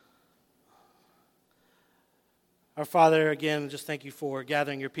Our Father, again, just thank you for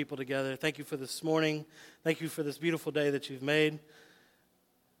gathering your people together. Thank you for this morning. Thank you for this beautiful day that you've made.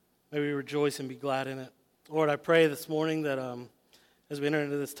 May we rejoice and be glad in it. Lord, I pray this morning that as we enter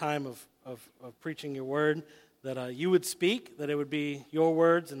into this time of preaching your word, that you would speak, that it would be your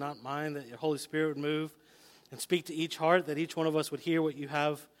words and not mine, that your Holy Spirit would move and speak to each heart, that each one of us would hear what you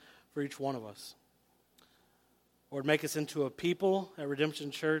have for each one of us. Lord, make us into a people at Redemption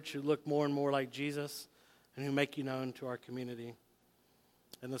Church who look more and more like Jesus and who make you known to our community.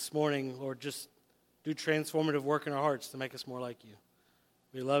 And this morning, Lord, just do transformative work in our hearts to make us more like you.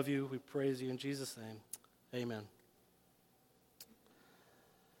 We love you. We praise you in Jesus' name. Amen.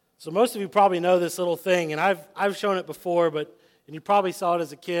 So most of you probably know this little thing, and I've shown it before, and you probably saw it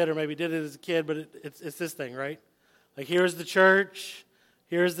as a kid or maybe did it as a kid, but it's this thing, right? Like here's the church,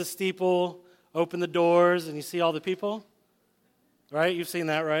 here's the steeple, open the doors, and you see all the people, right? You've seen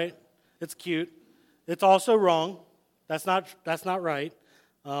that, right? It's cute. It's also wrong. That's not right,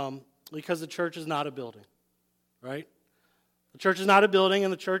 because the church is not a building, right? The church is not a building,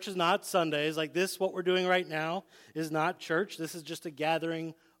 and the church is not Sundays. Like this, what we're doing right now is not church. This is just a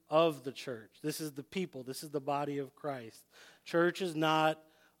gathering of the church. This is the people. This is the body of Christ. Church is not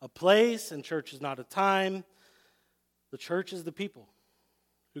a place, and church is not a time. The church is the people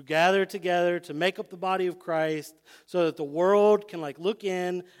who gather together to make up the body of Christ so that the world can look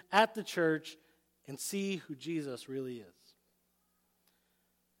in at the church and see who Jesus really is.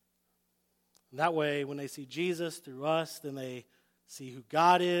 And that way, when they see Jesus through us, then they see who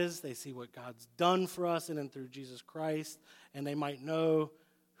God is, they see what God's done for us in and through Jesus Christ, and they might know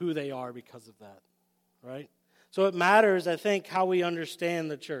who they are because of that, right? So it matters, I think, how we understand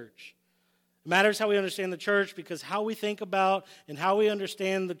the church. It matters how we understand the church because how we think about and how we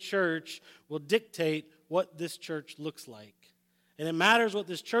understand the church will dictate what this church looks like. And it matters what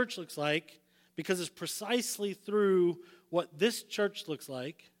this church looks like because it's precisely through what this church looks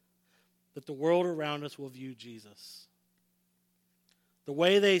like that the world around us will view Jesus. The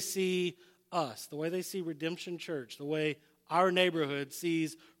way they see us, the way they see Redemption Church, the way our neighborhood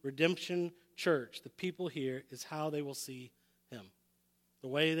sees Redemption Church, the people here, is how they will see him. The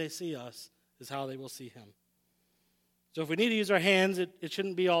way they see us is how they will see him. So if we need to use our hands, it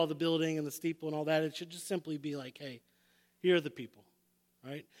shouldn't be all the building and the steeple and all that. It should just simply be like, hey, here are the people,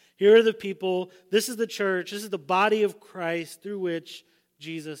 right? Here are the people. This is the church. This is the body of Christ through which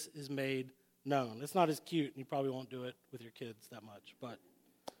Jesus is made known. It's not as cute, and you probably won't do it with your kids that much. But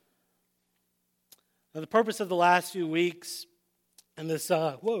now the purpose of the last few weeks in this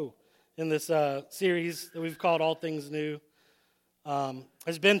series that we've called All Things New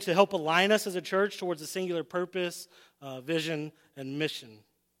has been to help align us as a church towards a singular purpose, vision, and mission.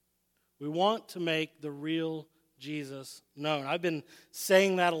 We want to make the real Jesus known. I've been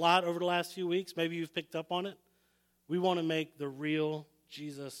saying that a lot over the last few weeks. Maybe you've picked up on it. We want to make the real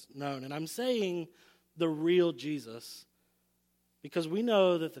Jesus known. And I'm saying the real Jesus because we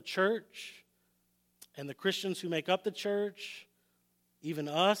know that the church and the Christians who make up the church, even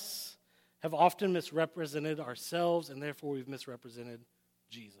us, have often misrepresented ourselves, and therefore we've misrepresented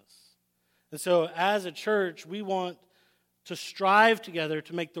Jesus. And so as a church, we want to strive together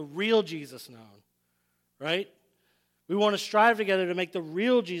to make the real Jesus known, right? We want to strive together to make the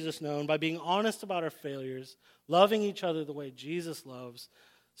real Jesus known by being honest about our failures, loving each other the way Jesus loves,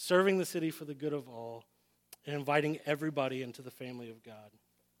 serving the city for the good of all, and inviting everybody into the family of God.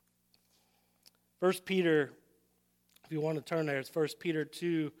 1 Peter, if you want to turn there, it's 1 Peter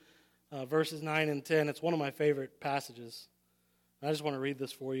 2, verses 9 and 10. It's one of my favorite passages. I just want to read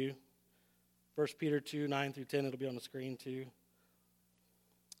this for you. 1 Peter 2, 9 through 10. It'll be on the screen too.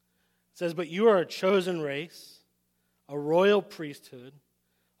 It says, "But you are a chosen race, a royal priesthood,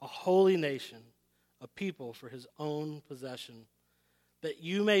 a holy nation, a people for his own possession, that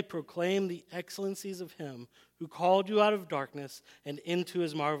you may proclaim the excellencies of him who called you out of darkness and into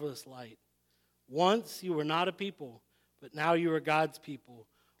his marvelous light. Once you were not a people, but now you are God's people.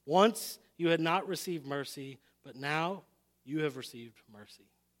 Once you had not received mercy, but now you have received mercy."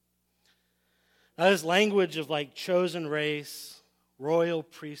 Now this language of chosen race, royal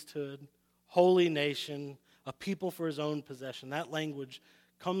priesthood, holy nation, a people for his own possession, that language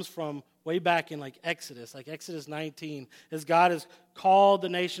comes from way back in Exodus, Exodus 19, as God has called the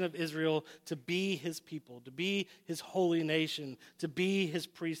nation of Israel to be his people, to be his holy nation, to be his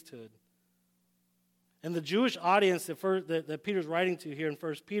priesthood. And the Jewish audience that Peter's writing to here in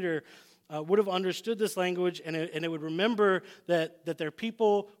 1 Peter would have understood this language, and it would remember that their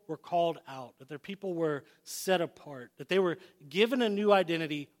people were called out, that their people were set apart, that they were given a new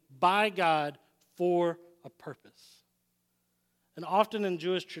identity by God for a purpose. And often in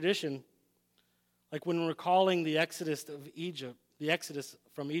Jewish tradition, Like when recalling the Exodus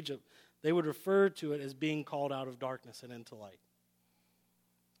from Egypt, they would refer to it as being called out of darkness and into light.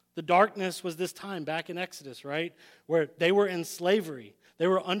 The darkness was this time back in Exodus, right? Where they were in slavery. They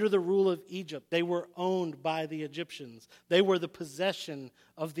were under the rule of Egypt. They were owned by the Egyptians. They were the possession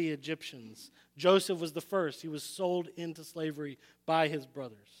of the Egyptians. Joseph was the first. He was sold into slavery by his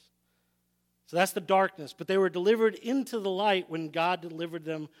brothers. So that's the darkness. But they were delivered into the light when God delivered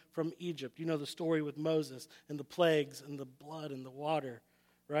them from Egypt. You know the story with Moses and the plagues and the blood and the water,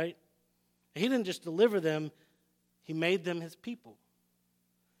 right? He didn't just deliver them. He made them his people.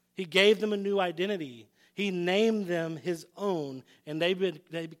 He gave them a new identity. He named them his own, and they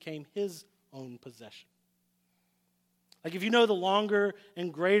became his own possession. Like if you know the longer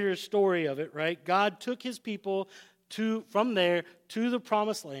and greater story of it, right? God took his people from there to the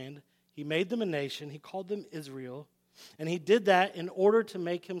promised land. He made them a nation. He called them Israel. And he did that in order to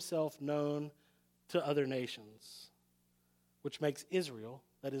make himself known to other nations, which makes Israel,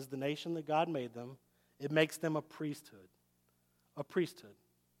 that is the nation that God made them, it makes them a priesthood. A priesthood.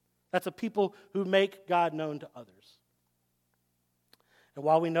 That's a people who make God known to others. And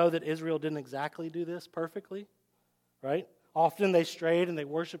while we know that Israel didn't exactly do this perfectly, right? Often they strayed and they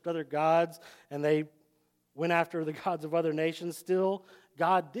worshiped other gods and they went after the gods of other nations. Still,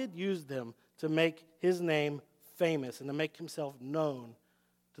 God did use them to make his name famous and to make himself known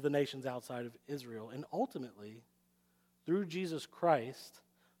to the nations outside of Israel. And ultimately, through Jesus Christ,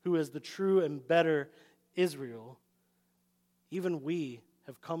 who is the true and better Israel, even we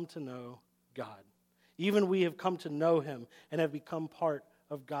have come to know God. Even we have come to know him and have become part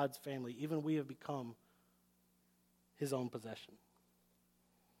of God's family. Even we have become his own possession.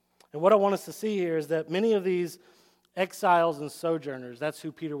 And what I want us to see here is that many of these exiles and sojourners, that's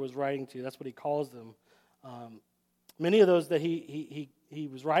who Peter was writing to, that's what he calls them. Many of those that he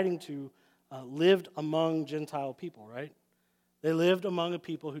was writing to lived among Gentile people, right? They lived among a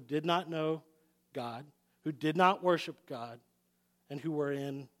people who did not know God, who did not worship God, and who were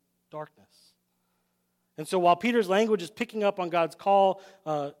in darkness. And so while Peter's language is picking up on God's call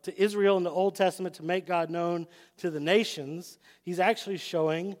to Israel in the Old Testament to make God known to the nations, he's actually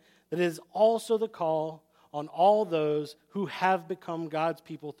showing that it is also the call on all those who have become God's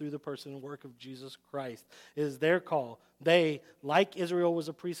people through the person and work of Jesus Christ. It is their call. They, like Israel was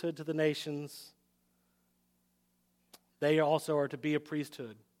a priesthood to the nations, they also are to be a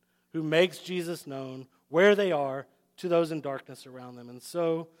priesthood who makes Jesus known where they are to those in darkness around them. And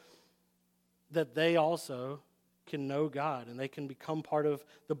so that they also can know God and they can become part of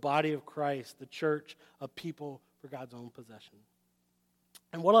the body of Christ, the church, a people for God's own possession.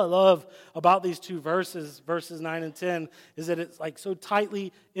 And what I love about these two verses 9 and 10, is that it's like so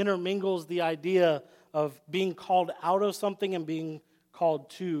tightly intermingles the idea of being called out of something and being called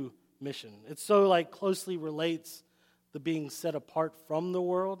to mission. It so like closely relates the being set apart from the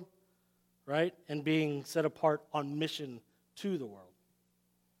world, right? And being set apart on mission to the world.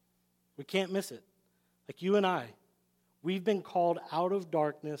 We can't miss it. Like you and I, we've been called out of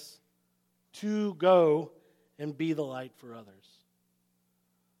darkness to go and be the light for others.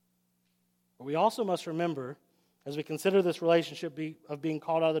 But we also must remember, as we consider this relationship of being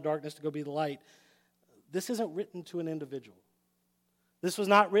called out of the darkness to go be the light, this isn't written to an individual. This was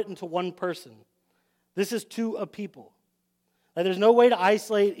not written to one person. This is to a people. Like, there's no way to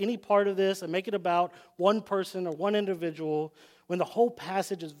isolate any part of this and make it about one person or one individual when the whole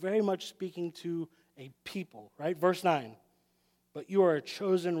passage is very much speaking to a people, right? Verse 9, but you are a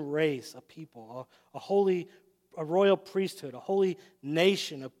chosen race, a people, a royal priesthood, a holy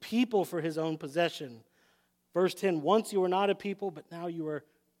nation, a people for his own possession. Verse 10, once you were not a people, but now you are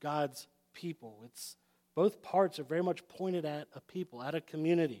God's people. It's both parts are very much pointed at a people, at a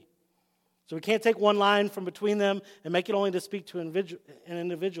community. So we can't take one line from between them and make it only to speak to an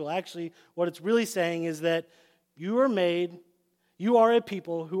individual. Actually, what it's really saying is that you are a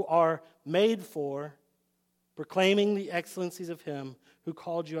people who are made for proclaiming the excellencies of him who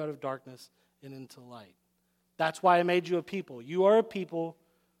called you out of darkness and into light. That's why I made you a people. You are a people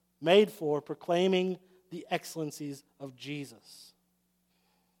made for proclaiming the excellencies of Jesus.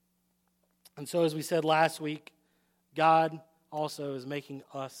 And so as we said last week, God also is making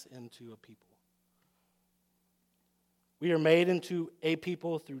us into a people. We are made into a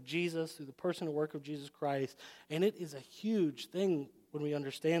people through Jesus, through the person and work of Jesus Christ, and it is a huge thing when we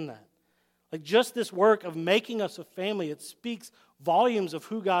understand that. Like just this work of making us a family, it speaks volumes of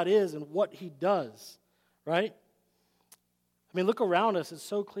who God is and what he does, right? I mean, look around us. It's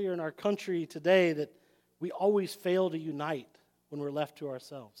so clear in our country today that we always fail to unite when we're left to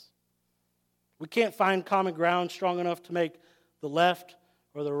ourselves. We can't find common ground strong enough to make the left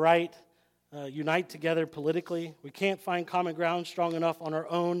or the right unite together politically. We can't find common ground strong enough on our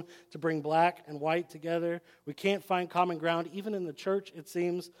own to bring black and white together. We can't find common ground, even in the church, it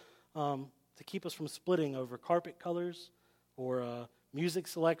seems, to keep us from splitting over carpet colors or music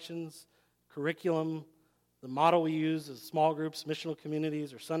selections, curriculum. The model we use is small groups, missional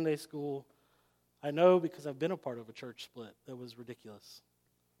communities, or Sunday school. I know because I've been a part of a church split that was ridiculous.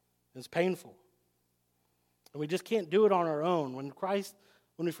 It's painful. And we just can't do it on our own. When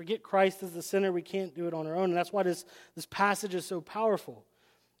we forget Christ as the center, we can't do it on our own. And that's why this passage is so powerful.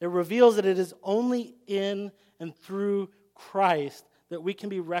 It reveals that it is only in and through Christ that we can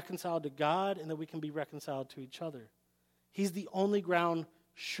be reconciled to God and that we can be reconciled to each other. He's the only ground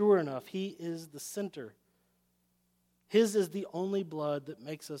sure enough. He is the center. His is the only blood that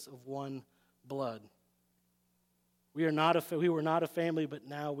makes us of one blood. We were not a family, but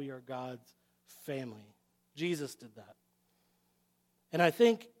now we are God's family. Jesus did that. And I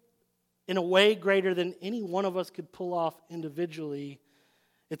think in a way greater than any one of us could pull off individually,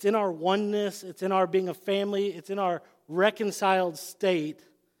 it's in our oneness, it's in our being a family, it's in our reconciled state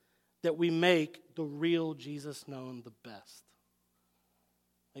that we make the real Jesus known the best.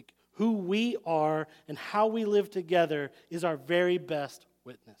 Like who we are and how we live together is our very best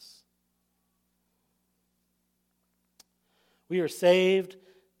witness. We are saved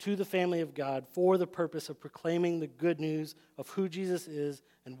to the family of God for the purpose of proclaiming the good news of who Jesus is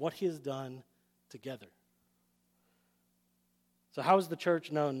and what he has done together. So how is the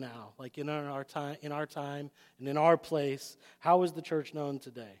church known now? Like in our time and in our place, how is the church known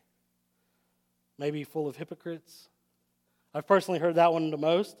today? Maybe full of hypocrites? I've personally heard that one the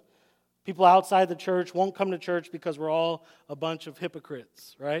most. People outside the church won't come to church because we're all a bunch of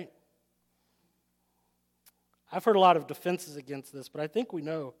hypocrites, right? I've heard a lot of defenses against this, but I think we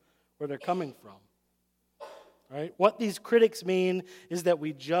know where they're coming from. Right? What these critics mean is that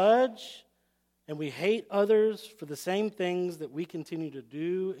we judge and we hate others for the same things that we continue to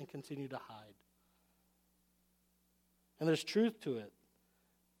do and continue to hide. And there's truth to it.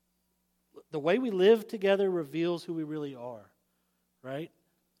 The way we live together reveals who we really are, right?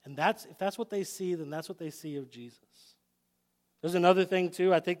 And if that's what they see, then that's what they see of Jesus. There's another thing,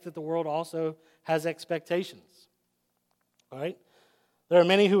 too. I think that the world also has expectations, right? There are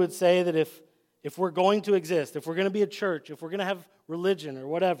many who would say that if we're going to exist, if we're going to be a church, if we're going to have religion or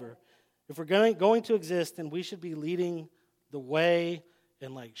whatever, if we're going to exist, then we should be leading the way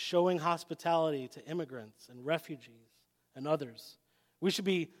and like showing hospitality to immigrants and refugees and others. We should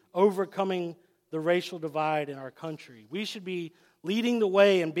be overcoming the racial divide in our country. We should be leading the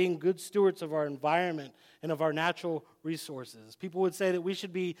way and being good stewards of our environment and of our natural resources. People would say that we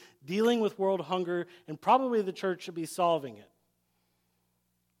should be dealing with world hunger, and probably the church should be solving it.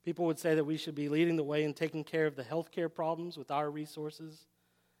 People would say that we should be leading the way and taking care of the healthcare problems with our resources,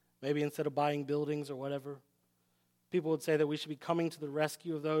 maybe instead of buying buildings or whatever. People would say that we should be coming to the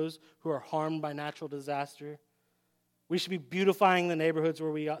rescue of those who are harmed by natural disaster. We should be beautifying the neighborhoods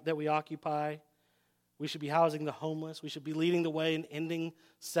that we occupy. We should be housing the homeless. We should be leading the way in ending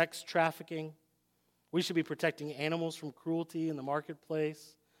sex trafficking. We should be protecting animals from cruelty in the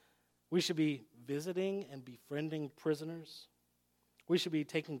marketplace. We should be visiting and befriending prisoners. We should be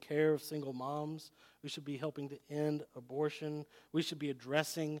taking care of single moms. We should be helping to end abortion. We should be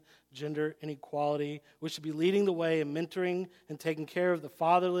addressing gender inequality. We should be leading the way in mentoring and taking care of the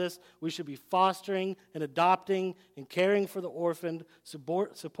fatherless. We should be fostering and adopting and caring for the orphaned,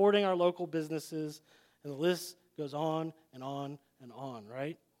 supporting our local businesses, and the list goes on and on and on,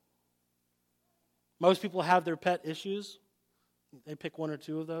 right? Most people have their pet issues. They pick one or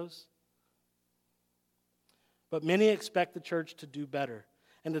two of those. But many expect the church to do better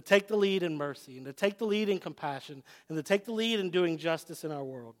and to take the lead in mercy and to take the lead in compassion and to take the lead in doing justice in our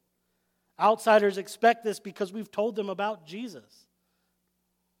world. Outsiders expect this because we've told them about Jesus.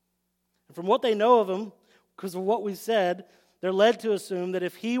 And from what they know of him, because of what we said, they're led to assume that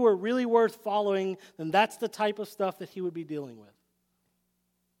if he were really worth following, then that's the type of stuff that he would be dealing with.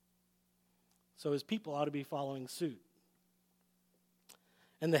 So his people ought to be following suit.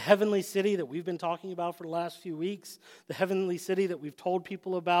 And the heavenly city that we've been talking about for the last few weeks, the heavenly city that we've told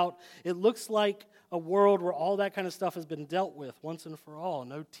people about, it looks like a world where all that kind of stuff has been dealt with once and for all.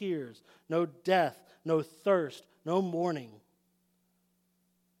 No tears, no death, no thirst, no mourning.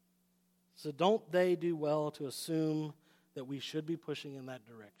 So don't they do well to assume that we should be pushing in that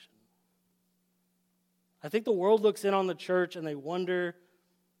direction? I think the world looks in on the church and they wonder,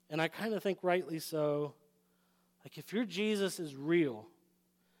 and I kind of think rightly so, like if your Jesus is real,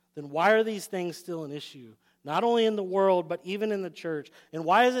 then why are these things still an issue? Not only in the world, but even in the church. And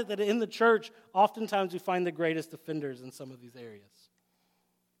why is it that in the church, oftentimes we find the greatest offenders in some of these areas?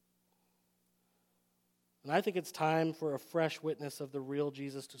 And I think it's time for a fresh witness of the real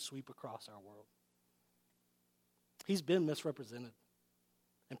Jesus to sweep across our world. He's been misrepresented.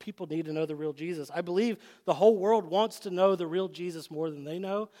 And people need to know the real Jesus. I believe the whole world wants to know the real Jesus more than they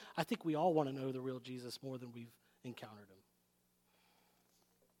know. I think we all want to know the real Jesus more than we've encountered him.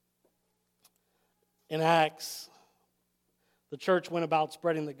 In Acts, the church went about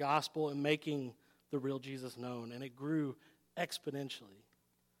spreading the gospel and making the real Jesus known, and it grew exponentially.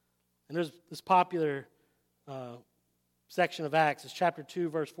 And there's this popular section of Acts. It's chapter 2,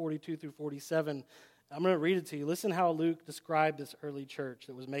 verse 42 through 47. I'm going to read it to you. Listen how Luke described this early church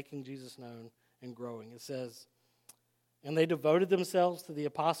that was making Jesus known and growing. It says, "And they devoted themselves to the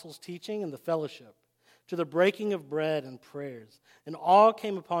apostles' teaching and the fellowship, to the breaking of bread and prayers. And awe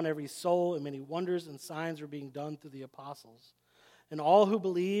came upon every soul, and many wonders and signs were being done through the apostles. And all who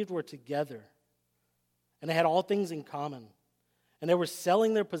believed were together, and they had all things in common. And they were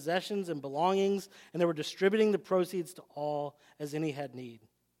selling their possessions and belongings, and they were distributing the proceeds to all as any had need.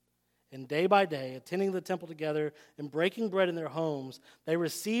 And day by day, attending the temple together and breaking bread in their homes, they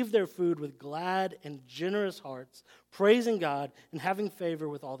received their food with glad and generous hearts, praising God and having favor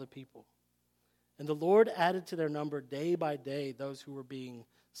with all the people. And the Lord added to their number day by day those who were being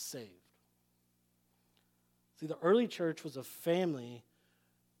saved." See, the early church was a family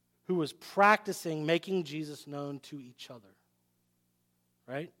who was practicing making Jesus known to each other.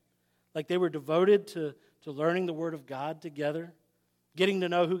 Right? Like they were devoted to learning the Word of God together, getting to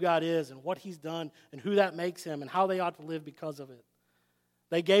know who God is and what He's done and who that makes Him and how they ought to live because of it.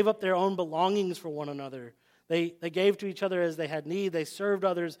 They gave up their own belongings for one another. They gave to each other as they had need. They served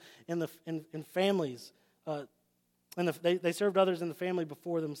others in families. They served others in the family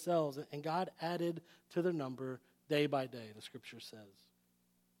before themselves. And God added to their number day by day, the Scripture says.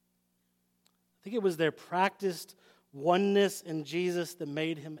 I think it was their practiced oneness in Jesus that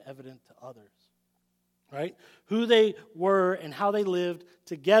made Him evident to others. Right? Who they were and how they lived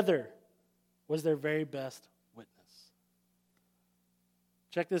together was their very best witness.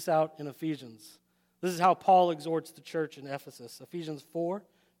 Check this out in Ephesians. This is how Paul exhorts the church in Ephesus. Ephesians 4,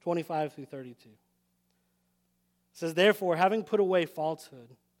 25 through 32. It says, "Therefore, having put away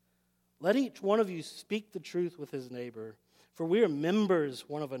falsehood, let each one of you speak the truth with his neighbor, for we are members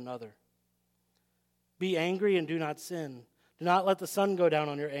one of another. Be angry and do not sin. Do not let the sun go down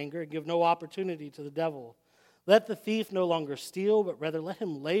on your anger, and give no opportunity to the devil. Let the thief no longer steal, but rather let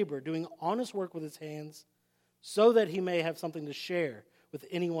him labor, doing honest work with his hands, so that he may have something to share with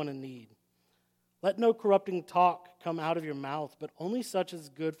anyone in need. Let no corrupting talk come out of your mouth, but only such as is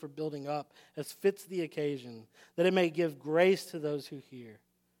good for building up, as fits the occasion, that it may give grace to those who hear.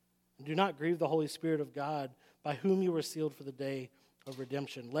 And do not grieve the Holy Spirit of God, by whom you were sealed for the day of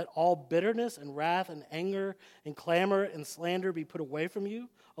redemption. Let all bitterness and wrath and anger and clamor and slander be put away from you,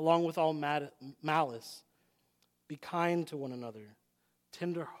 along with all malice. Be kind to one another,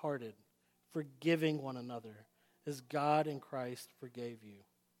 tender-hearted, forgiving one another, as God in Christ forgave you."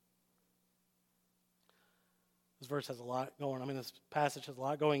 This verse has a lot going. This passage has a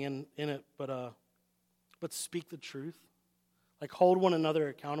lot going in it, but speak the truth. Like hold one another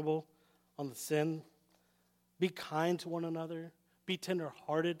accountable on the sin. Be kind to one another. Be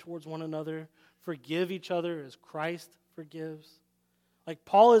tender-hearted towards one another. Forgive each other as Christ forgives. Like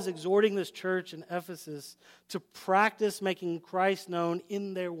Paul is exhorting this church in Ephesus to practice making Christ known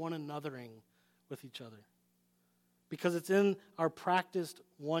in their one anothering with each other. Because it's in our practiced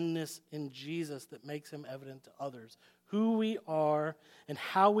oneness in Jesus that makes Him evident to others. Who we are and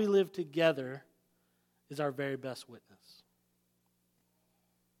how we live together is our very best witness.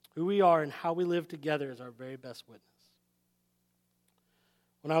 Who we are and how we live together is our very best witness.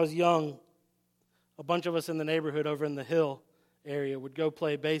 When I was young, a bunch of us in the neighborhood over in the Hill area would go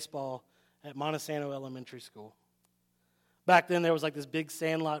play baseball at Montesano Elementary School. Back then, there was like this big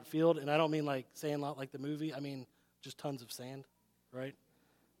sandlot field, and I don't mean like sandlot like the movie. I mean just tons of sand, right?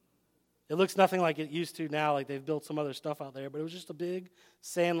 It looks nothing like it used to now, like they've built some other stuff out there, but it was just a big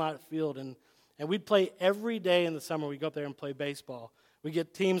sandlot field, and we'd play every day in the summer. We'd go up there and play baseball. We'd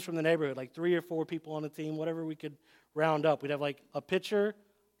get teams from the neighborhood, like 3 or 4 people on a team, whatever we could round up. We'd have like a pitcher,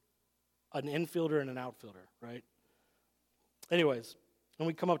 an infielder, and an outfielder, right? Anyways, when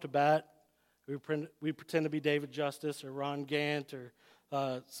we come up to bat, we pretend to be David Justice or Ron Gant or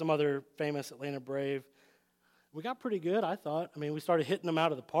some other famous Atlanta Brave. We got pretty good, I thought. We started hitting them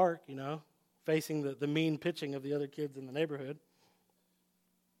out of the park, facing the mean pitching of the other kids in the neighborhood.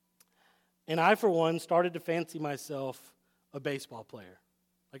 And I, for one, started to fancy myself a baseball player.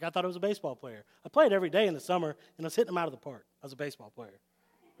 Like, I thought I was a baseball player. I played every day in the summer, and I was hitting them out of the park. I was a baseball player,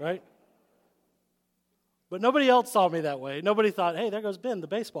 right? But nobody else saw me that way. Nobody thought, hey, there goes Ben, the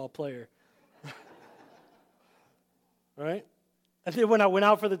baseball player. right? And then when I went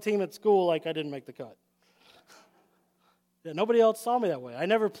out for the team at school, like I didn't make the cut. Yeah, nobody else saw me that way. I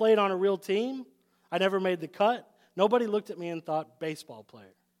never played on a real team. I never made the cut. Nobody looked at me and thought baseball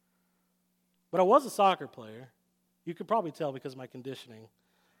player. But I was a soccer player. You could probably tell because of my conditioning.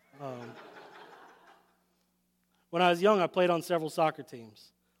 When I was young, I played on several soccer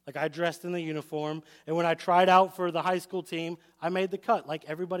teams. Like I dressed in the uniform, and when I tried out for the high school team, I made the cut like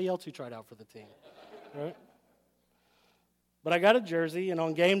everybody else who tried out for the team. Right? But I got a jersey, and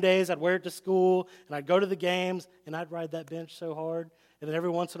on game days, I'd wear it to school, and I'd go to the games, and I'd ride that bench so hard. And then every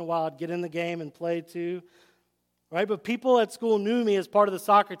once in a while, I'd get in the game and play too. Right? But people at school knew me as part of the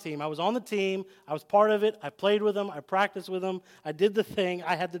soccer team. I was on the team. I was part of it. I played with them. I practiced with them. I did the thing.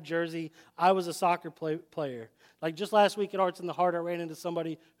 I had the jersey. I was a soccer player. Like just last week at Arts in the Heart, I ran into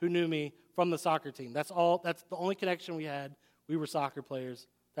somebody who knew me from the soccer team. That's all. That's the only connection we had. We were soccer players.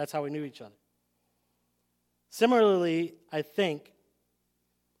 That's how we knew each other. Similarly, I think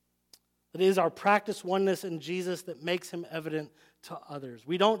that it is our practice oneness in Jesus that makes him evident to others.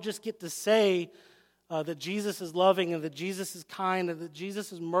 We don't just get to say that Jesus is loving and that Jesus is kind and that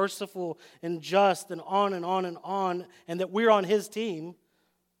Jesus is merciful and just and on and on and on, and that we're on his team.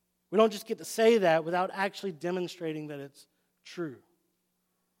 We don't just get to say that without actually demonstrating that it's true.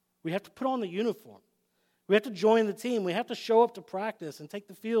 We have to put on the uniform. We have to join the team. We have to show up to practice and take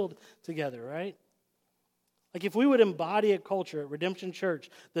the field together, right? Like if we would embody a culture at Redemption Church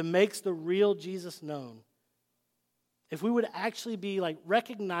that makes the real Jesus known, if we would actually be like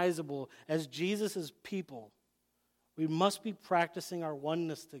recognizable as Jesus' people, we must be practicing our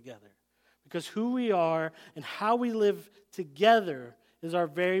oneness together. Because who we are and how we live together is our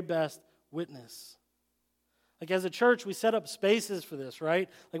very best witness. Like as a church, we set up spaces for this, right?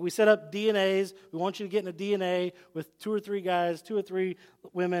 Like we set up DNAs. We want you to get in a DNA with 2 or 3 guys, 2 or 3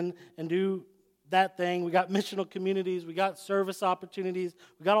 women, and do that thing. We got missional communities. We got service opportunities.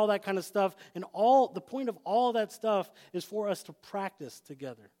 We got all that kind of stuff. And the point of all that stuff is for us to practice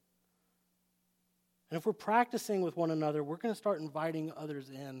together. And if we're practicing with one another, we're going to start inviting others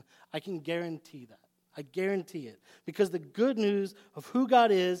in. I can guarantee that. I guarantee it. Because the good news of who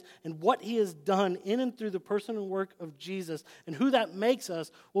God is and what he has done in and through the person and work of Jesus and who that makes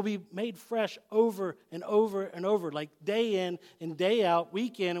us will be made fresh over and over and over. Like day in and day out,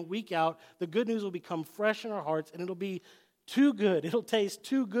 week in and week out, the good news will become fresh in our hearts and it'll be too good. It'll taste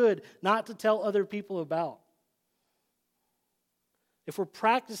too good not to tell other people about. If we're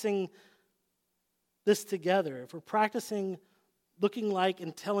practicing this together, if we're practicing looking like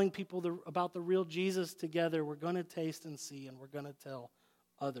and telling people about the real Jesus together, we're going to taste and see, and we're going to tell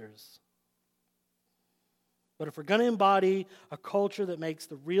others. But if we're going to embody a culture that makes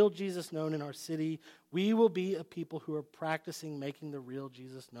the real Jesus known in our city, we will be a people who are practicing making the real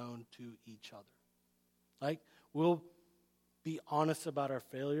Jesus known to each other. Like, we'll be honest about our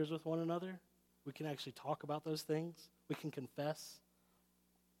failures with one another. We can actually talk about those things. We can confess.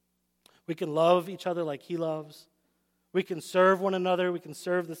 We can love each other like he loves. We can serve one another. We can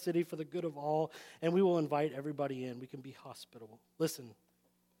serve the city for the good of all. And we will invite everybody in. We can be hospitable. Listen,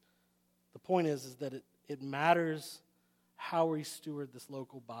 the point is that it matters how we steward this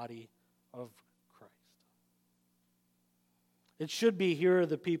local body of Christ. It should be, here are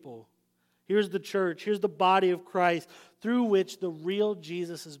the people. Here's the church. Here's the body of Christ through which the real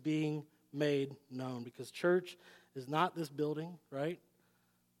Jesus is being made known. Because church is not this building, right?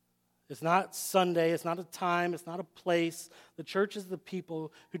 It's not Sunday, it's not a time, it's not a place. The church is the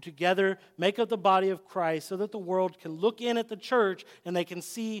people who together make up the body of Christ so that the world can look in at the church and they can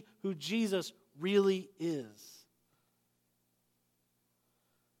see who Jesus really is.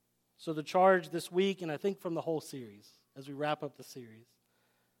 So the charge this week, and I think from the whole series, as we wrap up the series,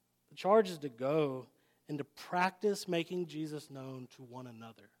 the charge is to go and to practice making Jesus known to one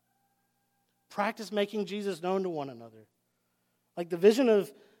another. Practice making Jesus known to one another. Like the vision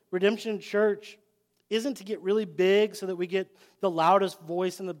of Redemption Church isn't to get really big so that we get the loudest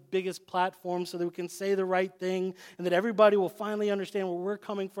voice and the biggest platform so that we can say the right thing and that everybody will finally understand where we're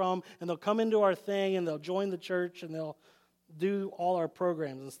coming from and they'll come into our thing and they'll join the church and they'll do all our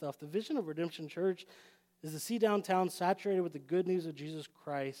programs and stuff. The vision of Redemption Church is to see downtown saturated with the good news of Jesus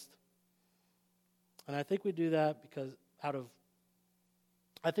Christ. And I think we do that because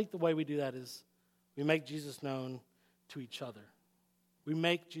I think the way we do that is we make Jesus known to each other. We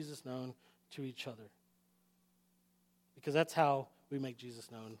make Jesus known to each other. Because that's how we make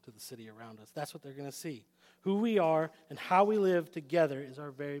Jesus known to the city around us. That's what they're going to see. Who we are and how we live together is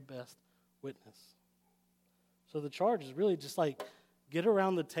our very best witness. So the charge is really just like get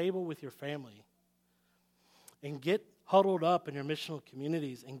around the table with your family and get huddled up in your missional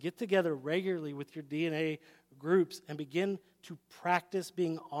communities and get together regularly with your DNA groups and begin to practice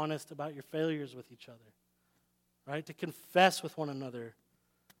being honest about your failures with each other, right? To confess with one another.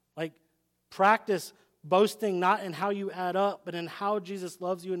 Like, practice boasting not in how you add up, but in how Jesus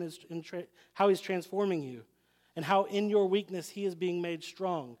loves you and how he's transforming you, and how in your weakness he is being made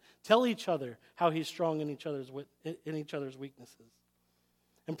strong. Tell each other how he's strong in each other's weaknesses.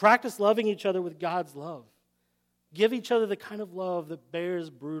 And practice loving each other with God's love. Give each other the kind of love that bears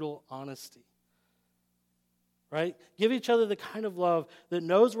brutal honesty. Right? Give each other the kind of love that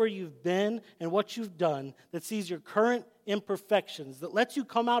knows where you've been and what you've done, that sees your current imperfections, that lets you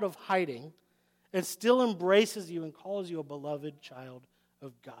come out of hiding and still embraces you and calls you a beloved child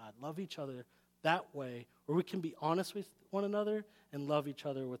of God. Love each other that way, where we can be honest with one another and love each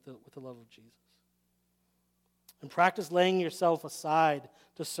other with the love of Jesus. And practice laying yourself aside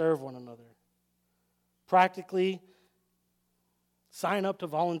to serve one another. Practically, sign up to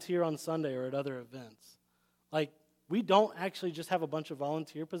volunteer on Sunday or at other events. Like, we don't actually just have a bunch of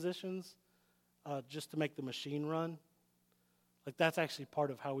volunteer positions just to make the machine run. Like, that's actually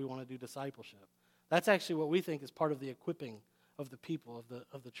part of how we want to do discipleship. That's actually what we think is part of the equipping of the people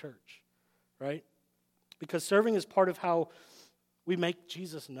of the church, right? Because serving is part of how we make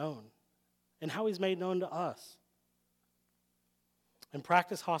Jesus known and how he's made known to us. And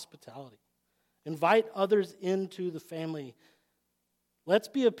practice hospitality. Invite others into the family. Let's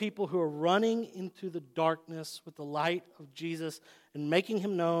be a people who are running into the darkness with the light of Jesus and making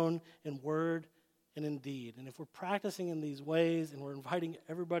him known in word and in deed. And if we're practicing in these ways and we're inviting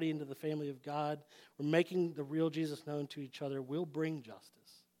everybody into the family of God, we're making the real Jesus known to each other, we'll bring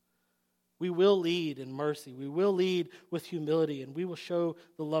justice. We will lead in mercy. We will lead with humility, and we will show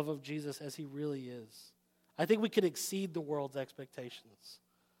the love of Jesus as he really is. I think we could exceed the world's expectations.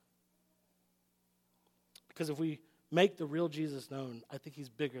 Because if we make the real Jesus known, I think he's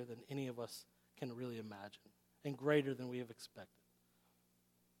bigger than any of us can really imagine and greater than we have expected.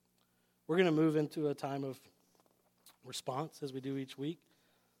 We're going to move into a time of response as we do each week.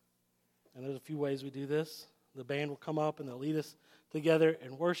 And there's a few ways we do this. The band will come up and they'll lead us together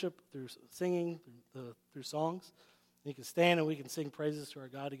in worship through singing, through songs. You can stand and we can sing praises to our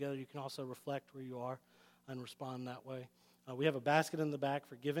God together. You can also reflect where you are and respond that way. We have a basket in the back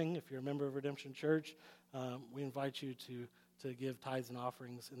for giving. If you're a member of Redemption Church, we invite you to give tithes and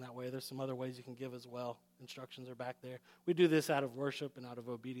offerings in that way. There's some other ways you can give as well. Instructions are back there. We do this out of worship and out of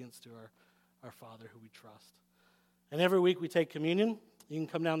obedience to our Father who we trust. And every week we take communion. You can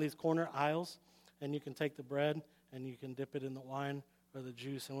come down these corner aisles and you can take the bread and you can dip it in the wine or the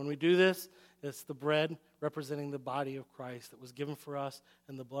juice. And when we do this, it's the bread representing the body of Christ that was given for us,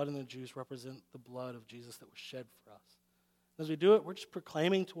 and the blood and the juice represent the blood of Jesus that was shed for us. As we do it, we're just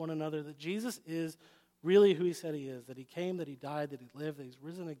proclaiming to one another that Jesus is really who he said he is, that he came, that he died, that he lived, that he's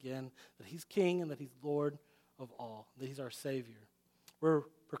risen again, that he's king, and that he's Lord of all, that he's our Savior. We're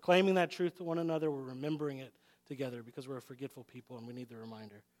proclaiming that truth to one another. We're remembering it together because we're a forgetful people and we need the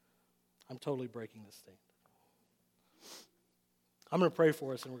reminder. I'm totally breaking this stand. I'm going to pray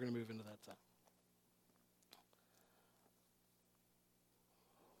for us and we're going to move into that time.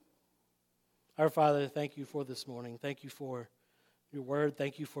 Our Father, thank you for this morning. Thank you for your word.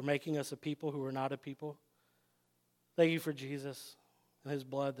 Thank you for making us a people who are not a people. Thank you for Jesus and his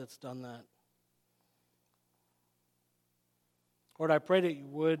blood that's done that. Lord, I pray that you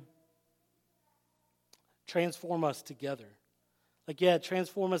would transform us together.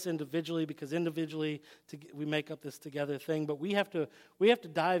 Transform us individually, because individually we make up this together thing, but we have to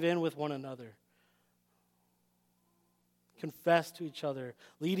dive in with one another. Confess to each other,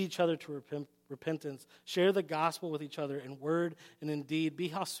 lead each other to repentance, share the gospel with each other in word and in deed, be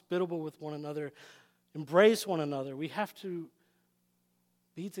hospitable with one another, embrace one another. We have to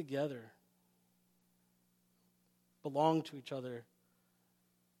be together, belong to each other,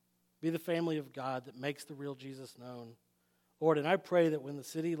 be the family of God that makes the real Jesus known. Lord, and I pray that when the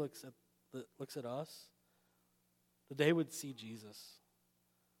city looks at us, that they would see Jesus.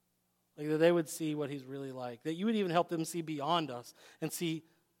 That they would see what he's really like. That you would even help them see beyond us and see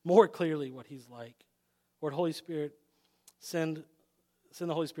more clearly what he's like. Lord, Holy Spirit, send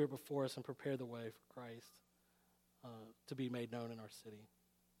the Holy Spirit before us and prepare the way for Christ to be made known in our city.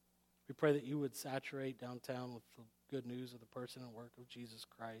 We pray that you would saturate downtown with the good news of the person and work of Jesus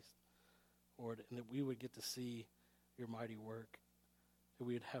Christ, Lord, and that we would get to see your mighty work, that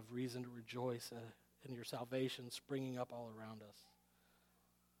we would have reason to rejoice in your salvation springing up all around us.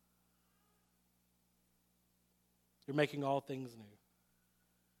 You're making all things new.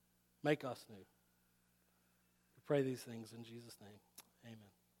 Make us new. We pray these things in Jesus' name.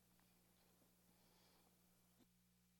 Amen.